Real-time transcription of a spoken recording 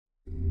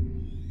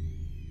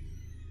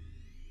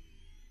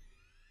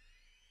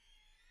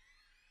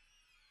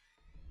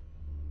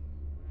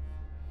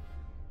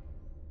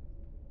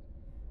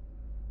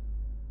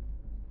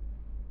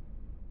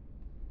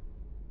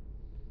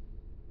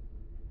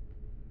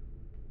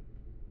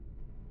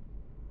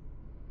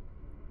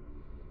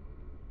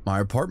My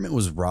apartment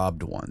was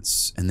robbed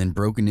once and then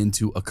broken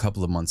into a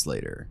couple of months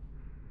later.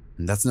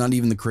 And that's not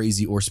even the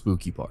crazy or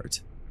spooky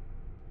part.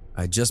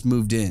 I just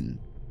moved in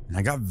and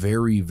I got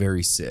very,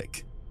 very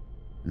sick.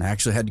 And I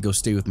actually had to go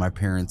stay with my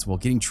parents while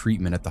getting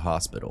treatment at the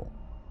hospital.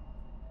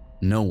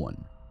 No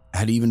one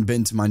had even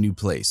been to my new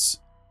place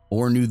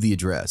or knew the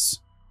address.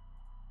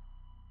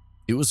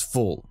 It was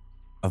full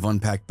of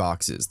unpacked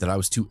boxes that I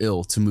was too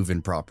ill to move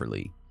in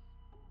properly.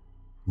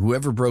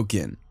 Whoever broke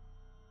in,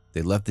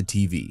 they left the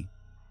TV,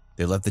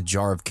 they left the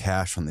jar of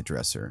cash on the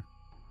dresser,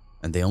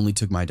 and they only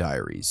took my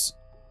diaries,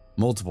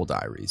 multiple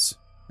diaries,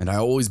 and I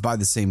always buy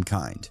the same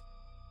kind,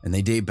 and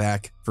they date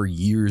back for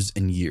years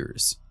and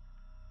years.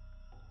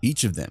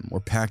 Each of them were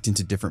packed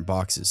into different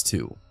boxes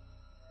too.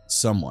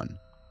 Someone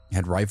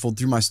had rifled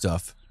through my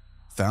stuff,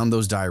 found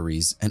those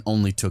diaries, and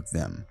only took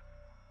them.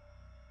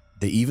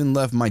 They even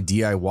left my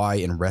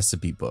DIY and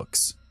recipe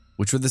books,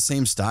 which were the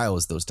same style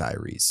as those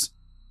diaries,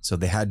 so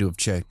they had to have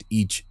checked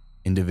each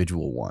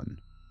individual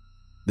one.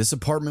 This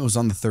apartment was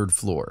on the 3rd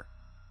floor.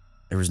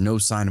 There was no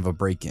sign of a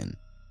break-in,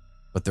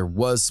 but there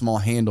was small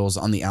handles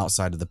on the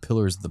outside of the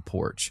pillars of the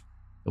porch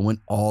that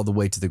went all the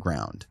way to the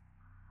ground.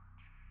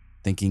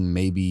 Thinking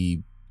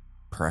maybe,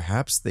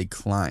 perhaps they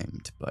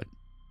climbed, but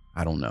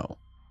I don't know.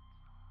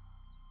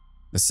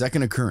 The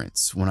second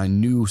occurrence, when I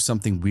knew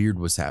something weird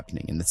was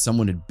happening and that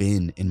someone had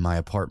been in my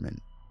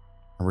apartment,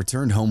 I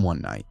returned home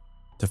one night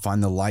to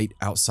find the light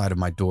outside of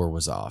my door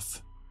was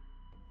off.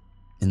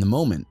 In the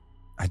moment,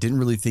 I didn't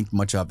really think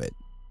much of it,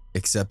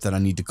 except that I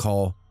need to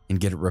call and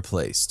get it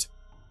replaced.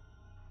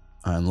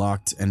 I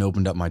unlocked and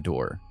opened up my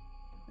door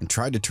and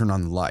tried to turn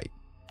on the light.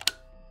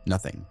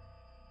 Nothing.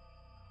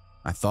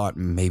 I thought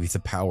maybe the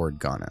power had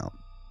gone out,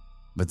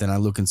 but then I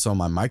looked and saw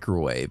my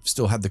microwave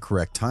still had the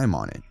correct time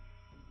on it.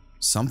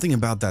 Something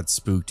about that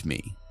spooked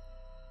me,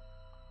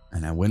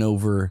 and I went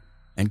over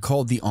and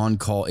called the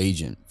on-call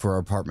agent for our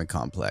apartment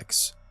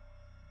complex.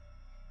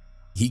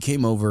 He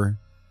came over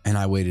and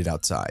I waited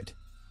outside.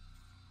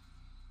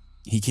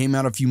 He came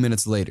out a few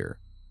minutes later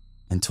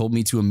and told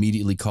me to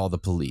immediately call the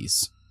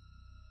police.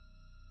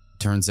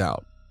 Turns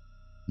out,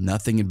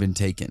 nothing had been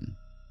taken,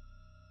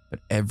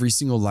 but every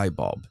single light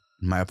bulb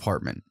in my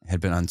apartment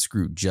had been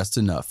unscrewed just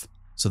enough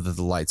so that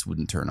the lights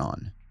wouldn't turn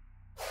on.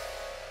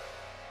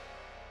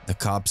 The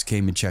cops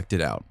came and checked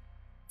it out,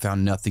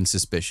 found nothing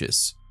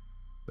suspicious,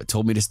 but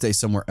told me to stay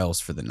somewhere else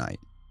for the night.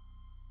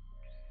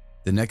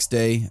 The next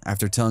day,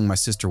 after telling my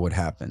sister what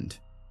happened,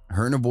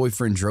 her and her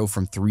boyfriend drove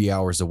from 3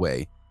 hours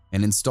away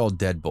and installed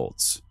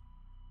deadbolts.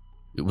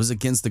 It was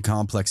against the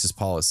complex's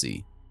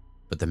policy,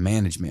 but the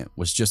management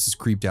was just as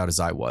creeped out as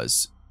I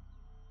was.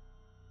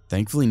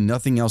 Thankfully,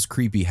 nothing else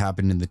creepy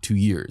happened in the 2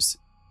 years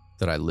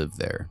that I lived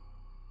there.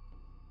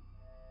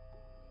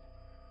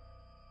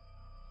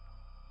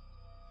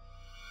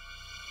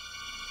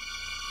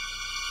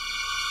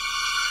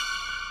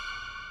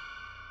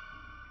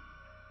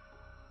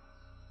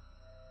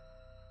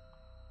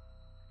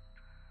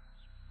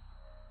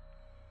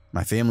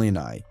 My family and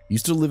I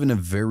used to live in a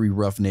very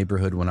rough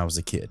neighborhood when I was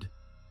a kid,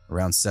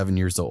 around 7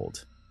 years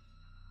old.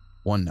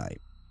 One night,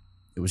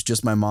 it was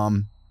just my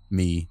mom,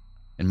 me,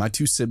 and my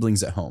 2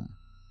 siblings at home.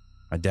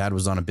 My dad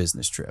was on a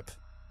business trip.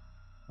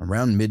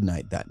 Around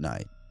midnight that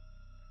night,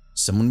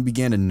 someone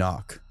began to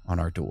knock on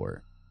our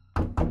door.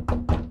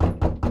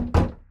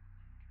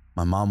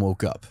 My mom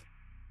woke up,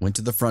 went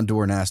to the front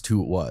door and asked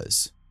who it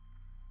was.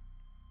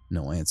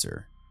 No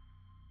answer.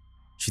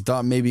 She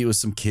thought maybe it was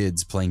some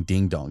kids playing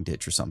ding dong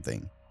ditch or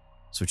something,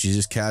 so she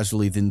just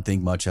casually didn't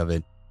think much of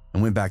it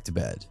and went back to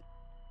bed.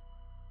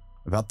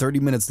 About 30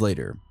 minutes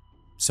later,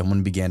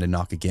 someone began to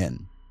knock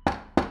again.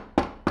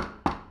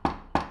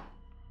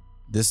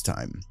 This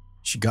time,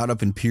 she got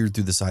up and peered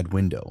through the side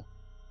window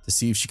to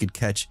see if she could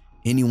catch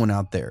anyone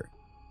out there,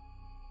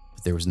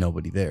 but there was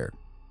nobody there.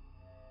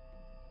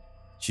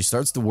 She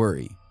starts to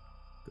worry,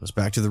 goes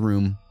back to the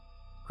room,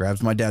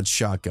 grabs my dad's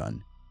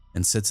shotgun,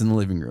 and sits in the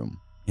living room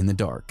in the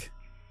dark,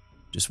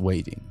 just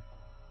waiting.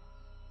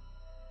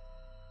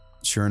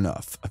 Sure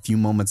enough, a few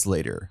moments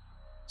later,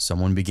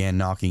 someone began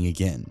knocking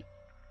again.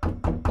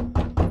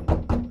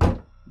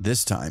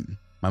 This time,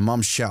 my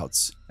mom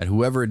shouts at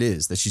whoever it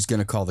is that she's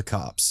going to call the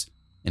cops,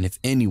 and if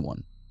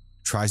anyone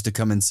tries to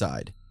come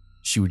inside,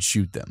 she would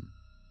shoot them.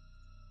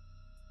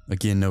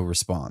 Again, no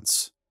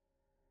response.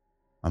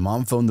 My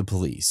mom phoned the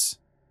police,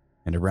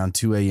 and around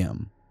 2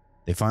 a.m.,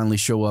 they finally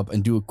show up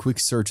and do a quick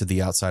search of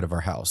the outside of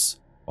our house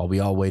while we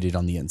all waited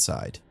on the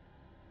inside.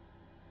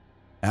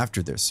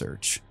 After their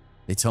search,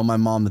 they tell my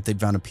mom that they'd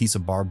found a piece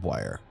of barbed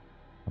wire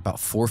about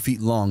 4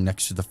 feet long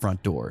next to the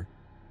front door,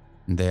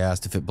 and they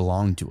asked if it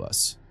belonged to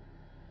us.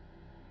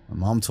 My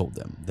mom told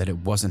them that it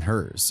wasn't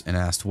hers and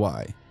asked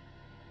why.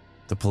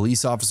 The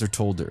police officer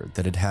told her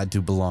that it had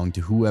to belong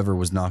to whoever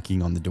was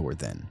knocking on the door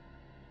then.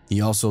 He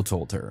also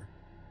told her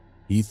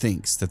he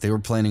thinks that they were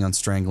planning on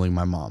strangling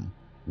my mom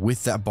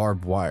with that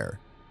barbed wire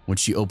when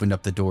she opened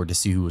up the door to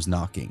see who was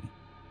knocking.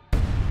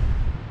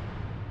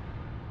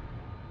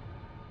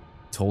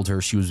 Told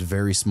her she was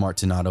very smart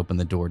to not open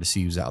the door to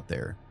see who's out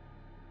there,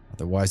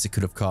 otherwise it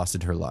could have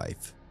costed her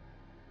life.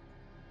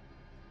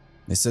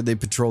 They said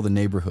they'd patrol the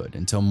neighborhood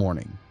until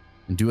morning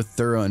and do a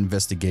thorough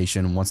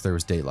investigation once there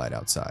was daylight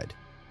outside.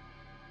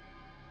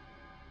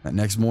 That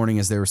next morning,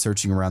 as they were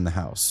searching around the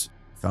house,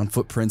 I found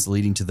footprints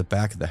leading to the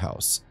back of the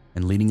house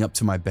and leading up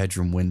to my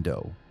bedroom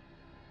window.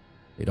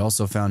 They'd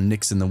also found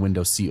nicks in the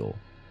window sill,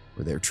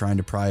 where they were trying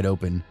to pry it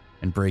open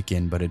and break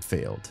in but had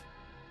failed.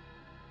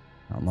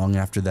 Not long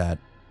after that,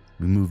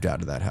 we moved out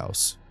of that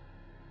house.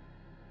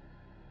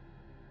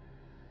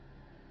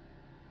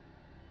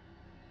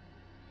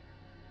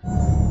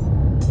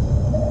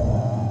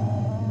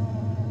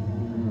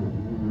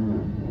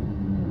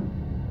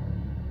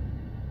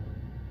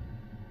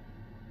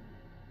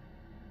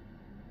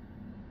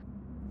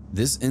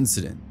 This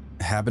incident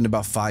happened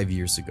about 5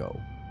 years ago.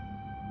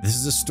 This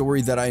is a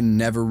story that I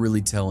never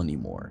really tell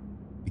anymore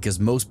because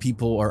most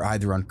people are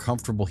either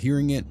uncomfortable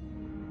hearing it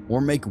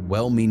or make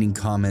well-meaning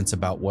comments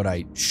about what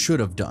I should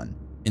have done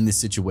in this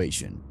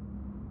situation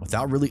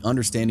without really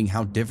understanding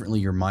how differently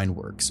your mind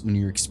works when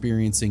you're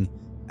experiencing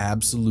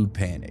absolute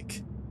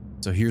panic.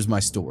 So here's my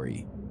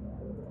story.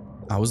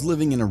 I was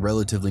living in a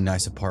relatively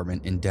nice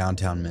apartment in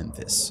downtown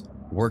Memphis,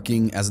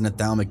 working as an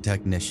ophthalmic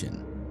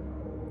technician.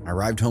 I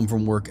arrived home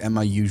from work at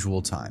my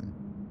usual time,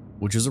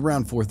 which was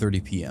around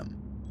 4:30 p.m.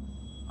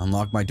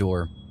 Unlocked my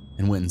door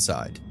and went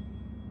inside.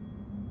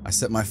 I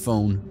set my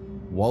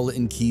phone, wallet,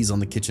 and keys on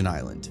the kitchen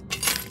island,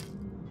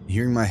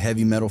 hearing my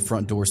heavy metal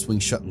front door swing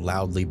shut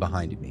loudly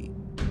behind me,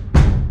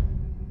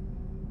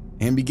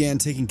 and began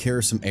taking care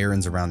of some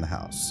errands around the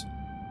house.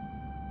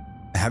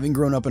 Having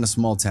grown up in a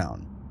small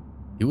town,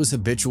 it was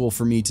habitual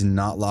for me to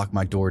not lock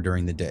my door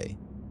during the day,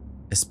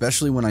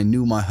 especially when I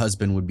knew my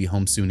husband would be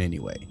home soon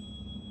anyway.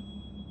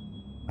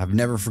 I've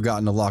never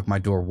forgotten to lock my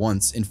door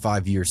once in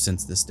 5 years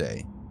since this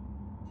day.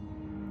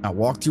 I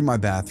walked through my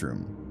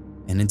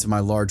bathroom and into my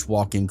large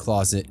walk-in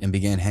closet and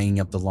began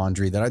hanging up the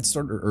laundry that I'd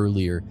started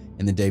earlier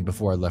in the day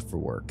before I left for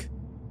work.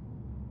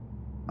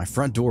 My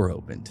front door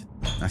opened.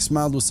 I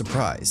smiled with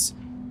surprise.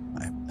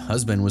 My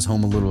husband was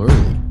home a little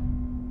early,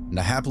 and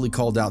I happily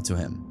called out to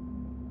him,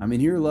 "I'm in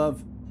here,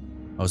 love."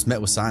 I was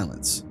met with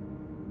silence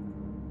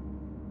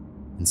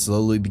and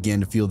slowly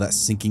began to feel that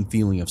sinking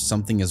feeling of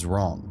something is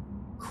wrong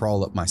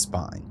crawl up my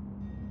spine.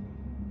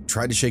 I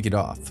tried to shake it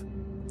off,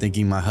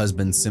 thinking my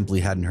husband simply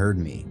hadn't heard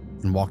me,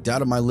 and walked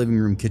out of my living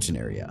room kitchen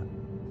area.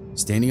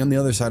 Standing on the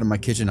other side of my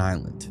kitchen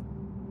island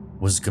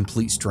was a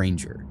complete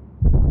stranger.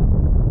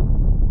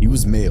 He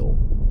was male,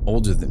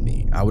 older than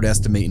me, I would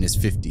estimate in his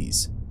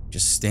 50s,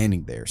 just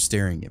standing there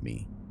staring at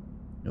me.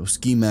 No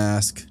ski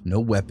mask, no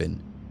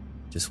weapon,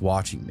 just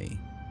watching me.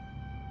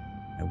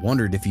 I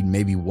wondered if he'd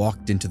maybe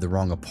walked into the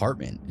wrong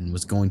apartment and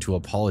was going to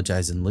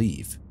apologize and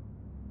leave.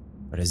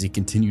 But as he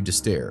continued to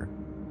stare,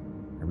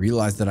 I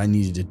realized that I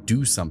needed to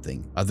do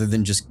something other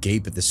than just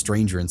gape at the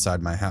stranger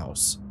inside my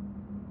house.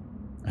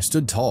 I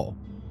stood tall,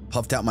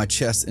 puffed out my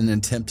chest in an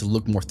attempt to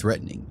look more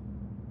threatening,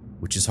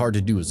 which is hard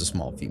to do as a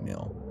small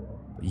female,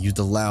 but used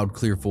a loud,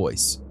 clear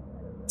voice,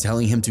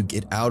 telling him to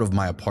get out of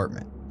my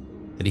apartment,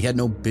 that he had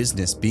no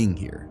business being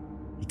here.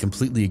 He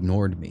completely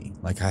ignored me,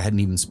 like I hadn't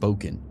even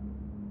spoken.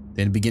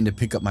 Then he began to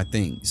pick up my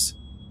things,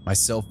 my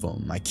cell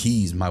phone, my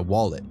keys, my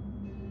wallet.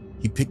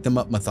 He picked them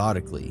up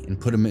methodically and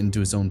put them into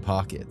his own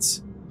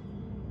pockets.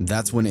 And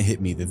that's when it hit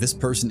me that this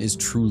person is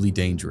truly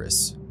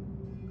dangerous.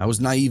 I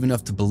was naive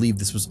enough to believe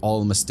this was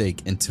all a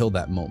mistake until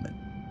that moment.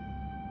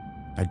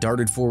 I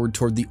darted forward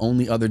toward the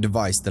only other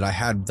device that I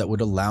had that would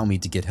allow me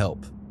to get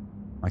help,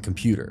 my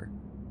computer.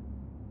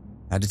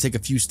 I had to take a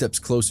few steps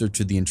closer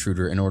to the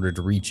intruder in order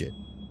to reach it,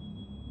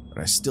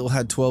 but I still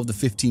had 12 to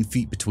 15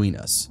 feet between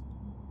us,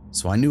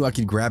 so I knew I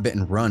could grab it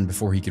and run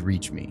before he could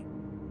reach me.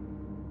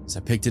 As I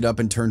picked it up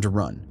and turned to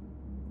run,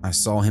 I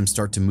saw him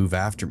start to move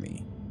after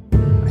me.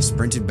 I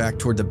sprinted back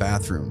toward the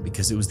bathroom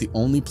because it was the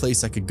only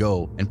place I could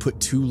go and put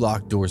two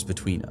locked doors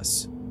between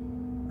us,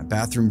 my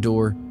bathroom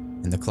door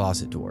and the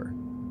closet door.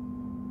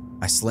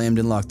 I slammed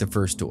and locked the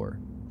first door,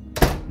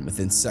 and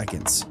within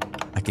seconds,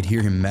 I could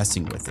hear him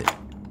messing with it,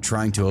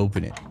 trying to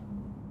open it.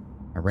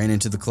 I ran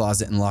into the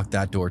closet and locked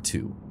that door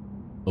too,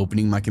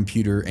 opening my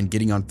computer and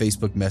getting on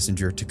Facebook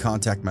Messenger to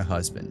contact my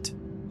husband.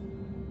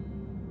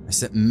 I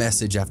sent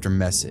message after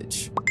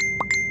message,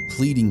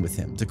 pleading with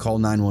him to call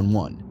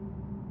 911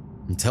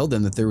 and tell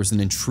them that there was an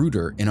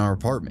intruder in our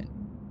apartment.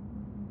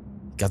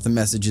 He got the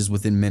messages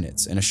within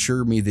minutes and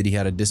assured me that he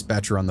had a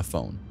dispatcher on the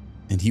phone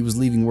and he was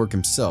leaving work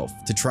himself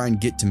to try and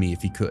get to me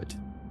if he could.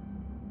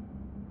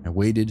 I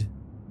waited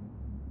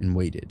and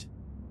waited.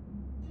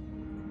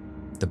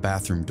 The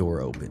bathroom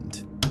door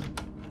opened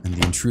and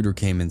the intruder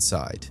came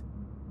inside.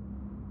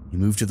 He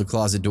moved to the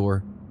closet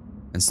door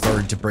and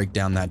started to break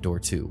down that door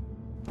too.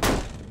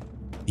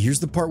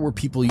 Here's the part where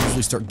people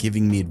usually start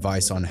giving me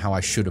advice on how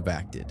I should have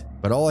acted,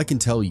 but all I can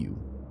tell you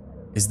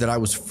is that I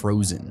was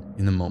frozen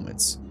in the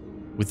moments.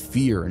 With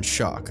fear and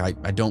shock, I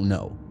don't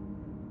know,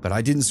 but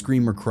I didn't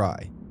scream or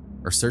cry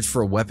or search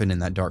for a weapon in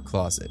that dark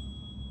closet.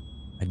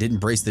 I didn't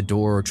brace the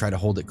door or try to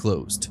hold it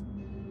closed.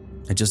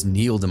 I just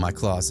kneeled in my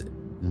closet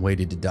and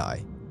waited to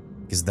die,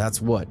 because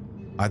that's what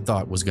I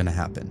thought was going to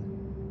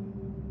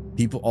happen.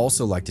 People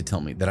also like to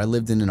tell me that I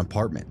lived in an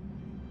apartment,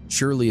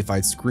 Surely if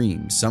I'd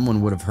screamed,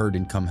 someone would have heard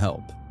and come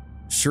help.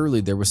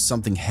 Surely there was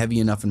something heavy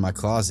enough in my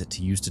closet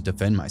to use to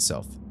defend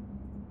myself.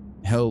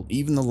 Hell,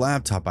 even the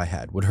laptop I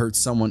had would hurt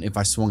someone if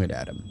I swung it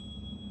at him.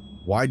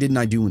 Why didn't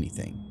I do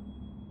anything?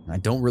 I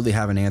don't really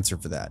have an answer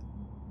for that.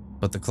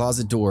 But the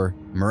closet door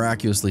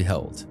miraculously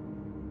held.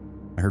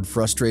 I heard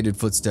frustrated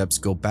footsteps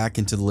go back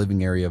into the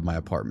living area of my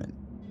apartment.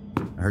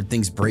 I heard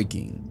things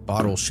breaking,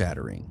 bottles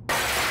shattering,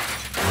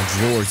 my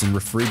drawers and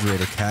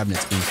refrigerator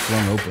cabinets being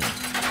flung open,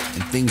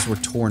 and things were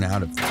torn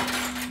out of them.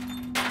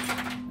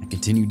 I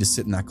continued to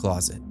sit in that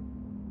closet,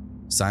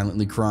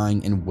 silently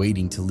crying and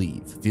waiting to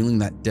leave, feeling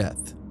that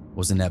death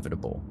was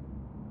inevitable.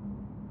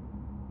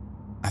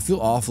 I feel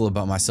awful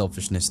about my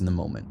selfishness in the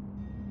moment,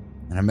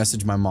 and I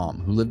messaged my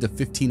mom, who lived a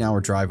 15-hour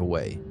drive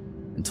away,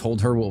 and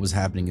told her what was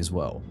happening as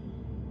well.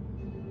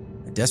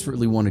 I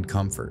desperately wanted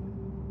comfort,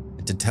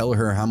 and to tell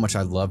her how much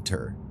I loved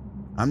her.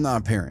 I'm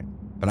not a parent,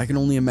 but I can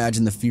only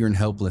imagine the fear and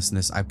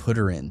helplessness I put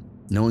her in,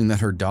 knowing that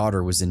her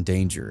daughter was in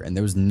danger and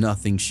there was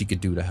nothing she could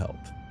do to help.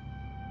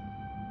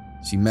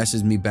 She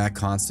messaged me back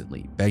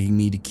constantly, begging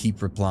me to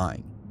keep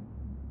replying.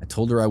 I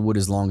told her I would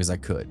as long as I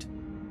could,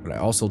 but I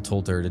also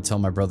told her to tell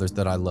my brothers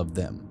that I loved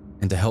them,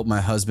 and to help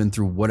my husband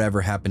through whatever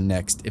happened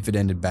next if it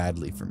ended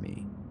badly for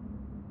me.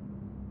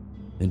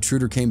 The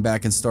intruder came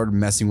back and started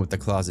messing with the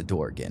closet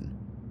door again,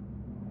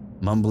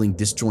 mumbling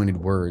disjointed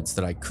words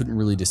that I couldn't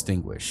really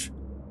distinguish.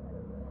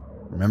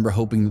 I remember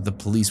hoping that the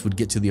police would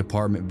get to the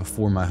apartment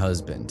before my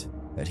husband,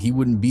 that he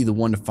wouldn't be the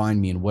one to find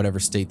me in whatever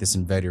state this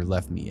invader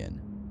left me in.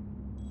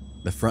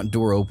 The front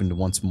door opened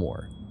once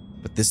more,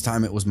 but this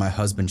time it was my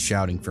husband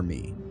shouting for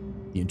me.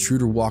 The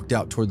intruder walked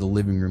out toward the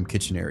living room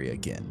kitchen area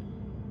again,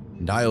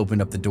 and I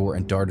opened up the door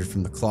and darted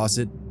from the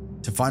closet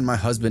to find my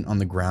husband on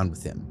the ground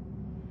with him,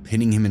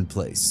 pinning him in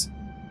place.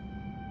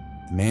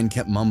 The man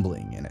kept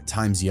mumbling and at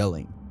times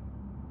yelling,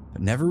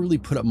 but never really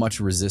put up much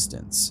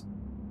resistance.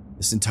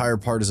 This entire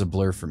part is a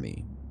blur for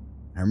me.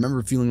 I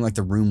remember feeling like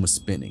the room was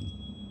spinning,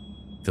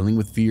 filling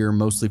with fear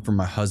mostly for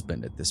my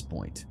husband at this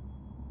point.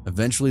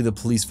 Eventually the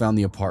police found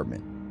the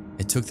apartment.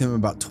 It took them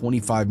about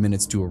 25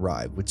 minutes to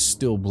arrive, which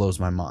still blows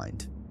my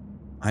mind.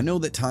 I know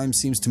that time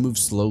seems to move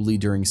slowly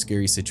during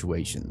scary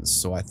situations,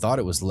 so I thought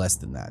it was less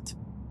than that.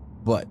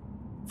 But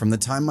from the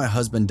time my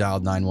husband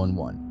dialed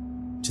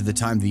 911 to the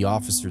time the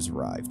officers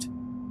arrived,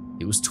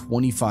 it was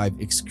 25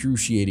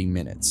 excruciating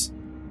minutes.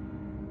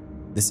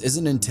 This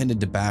isn't intended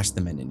to bash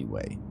them in any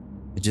way.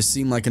 It just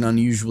seemed like an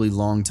unusually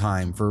long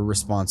time for a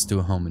response to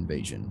a home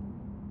invasion.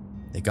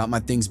 They got my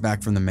things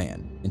back from the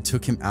man and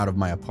took him out of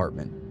my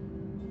apartment.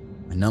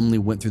 I numbly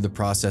went through the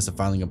process of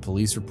filing a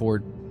police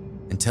report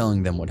and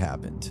telling them what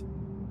happened.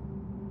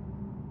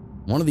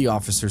 One of the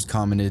officers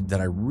commented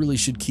that I really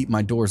should keep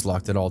my doors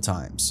locked at all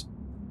times.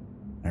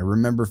 I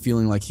remember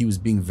feeling like he was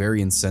being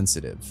very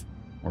insensitive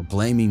or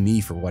blaming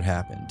me for what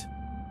happened.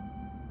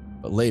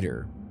 But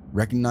later,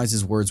 recognized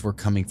his words were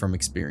coming from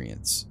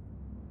experience.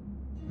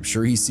 I'm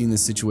sure he's seen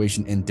this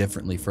situation end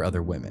differently for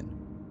other women.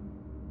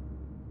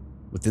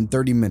 Within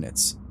 30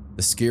 minutes,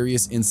 the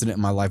scariest incident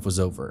in my life was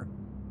over,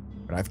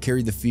 but I've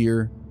carried the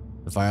fear,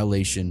 the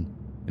violation,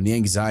 and the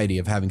anxiety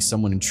of having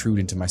someone intrude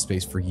into my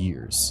space for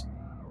years.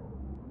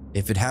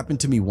 If it happened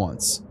to me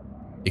once,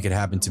 it could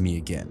happen to me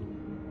again.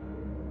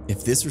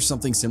 If this or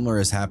something similar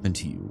has happened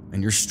to you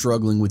and you're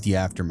struggling with the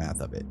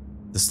aftermath of it,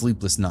 the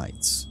sleepless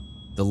nights,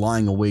 the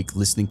lying awake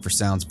listening for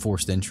sounds of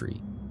forced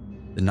entry,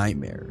 the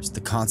nightmares,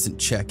 the constant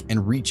check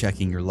and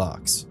rechecking your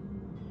locks,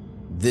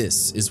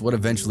 this is what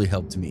eventually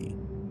helped me.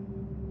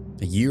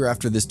 A year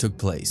after this took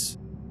place,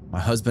 my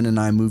husband and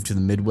I moved to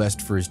the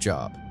Midwest for his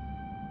job.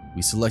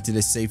 We selected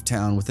a safe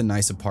town with a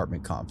nice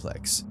apartment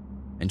complex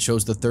and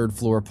chose the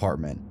third-floor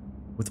apartment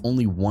with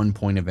only one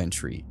point of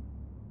entry.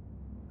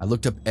 I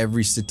looked up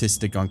every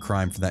statistic on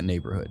crime for that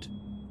neighborhood,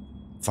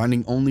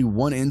 finding only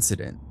one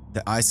incident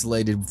that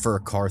isolated for a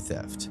car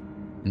theft,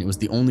 and it was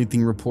the only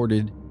thing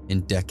reported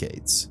in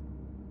decades.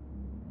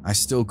 I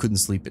still couldn't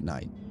sleep at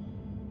night.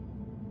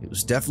 It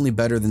was definitely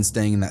better than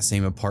staying in that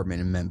same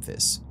apartment in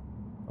Memphis,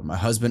 but my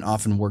husband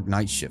often worked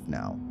night shift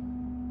now,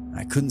 and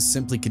I couldn't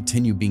simply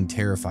continue being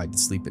terrified to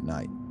sleep at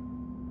night.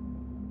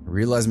 I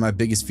realized my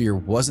biggest fear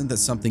wasn't that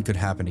something could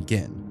happen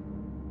again,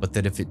 but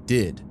that if it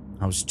did,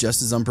 I was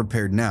just as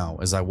unprepared now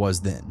as I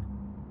was then.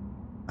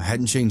 I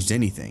hadn't changed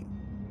anything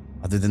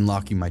other than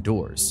locking my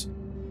doors,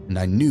 and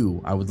I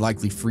knew I would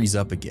likely freeze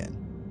up again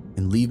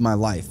and leave my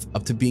life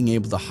up to being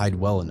able to hide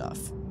well enough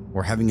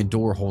or having a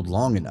door hold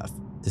long enough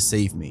to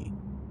save me,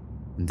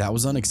 and that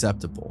was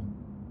unacceptable.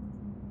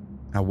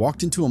 I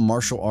walked into a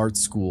martial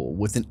arts school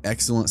with an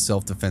excellent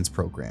self-defense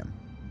program,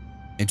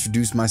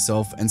 introduced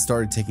myself, and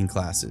started taking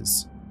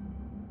classes.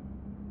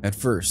 At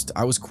first,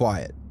 I was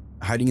quiet,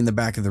 hiding in the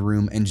back of the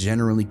room and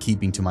generally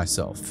keeping to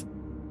myself.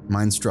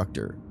 My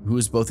instructor, who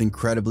was both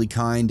incredibly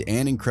kind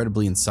and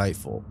incredibly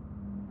insightful,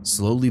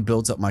 slowly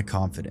built up my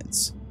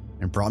confidence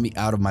and brought me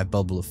out of my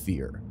bubble of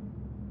fear.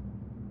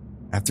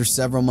 After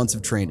several months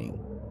of training,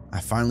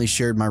 I finally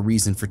shared my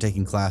reason for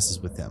taking classes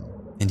with him,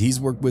 and he's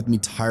worked with me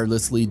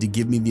tirelessly to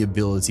give me the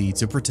ability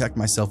to protect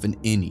myself in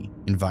any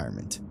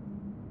environment.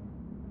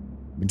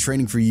 been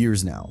training for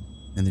years now,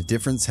 and the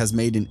difference has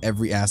made in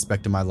every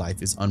aspect of my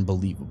life is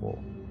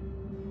unbelievable.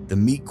 The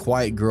meek,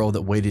 quiet girl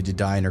that waited to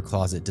die in her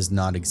closet does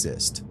not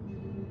exist.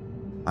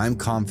 I'm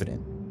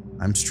confident.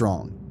 I'm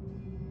strong.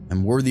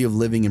 I'm worthy of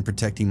living and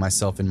protecting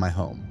myself in my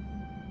home.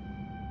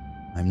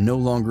 I'm no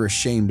longer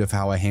ashamed of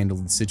how I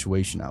handled the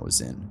situation I was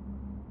in,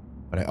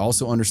 but I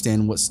also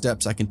understand what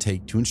steps I can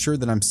take to ensure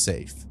that I'm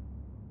safe.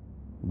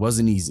 It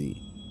wasn't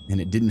easy, and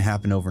it didn't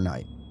happen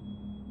overnight,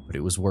 but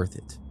it was worth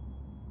it.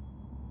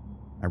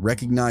 I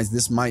recognize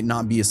this might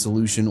not be a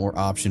solution or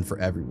option for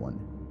everyone.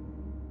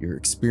 Your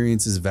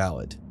experience is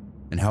valid,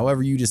 and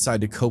however you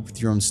decide to cope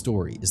with your own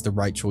story is the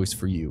right choice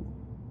for you.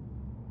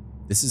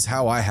 This is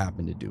how I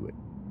happen to do it,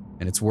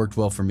 and it's worked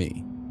well for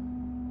me.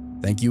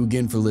 Thank you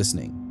again for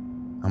listening.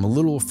 I'm a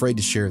little afraid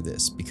to share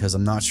this because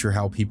I'm not sure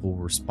how people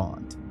will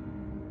respond.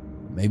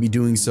 Maybe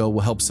doing so will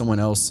help someone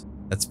else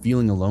that's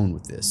feeling alone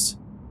with this.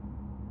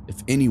 If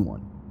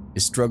anyone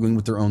is struggling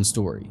with their own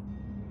story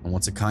and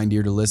wants a kind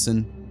ear to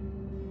listen,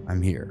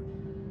 I'm here.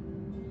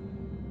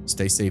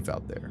 Stay safe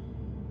out there.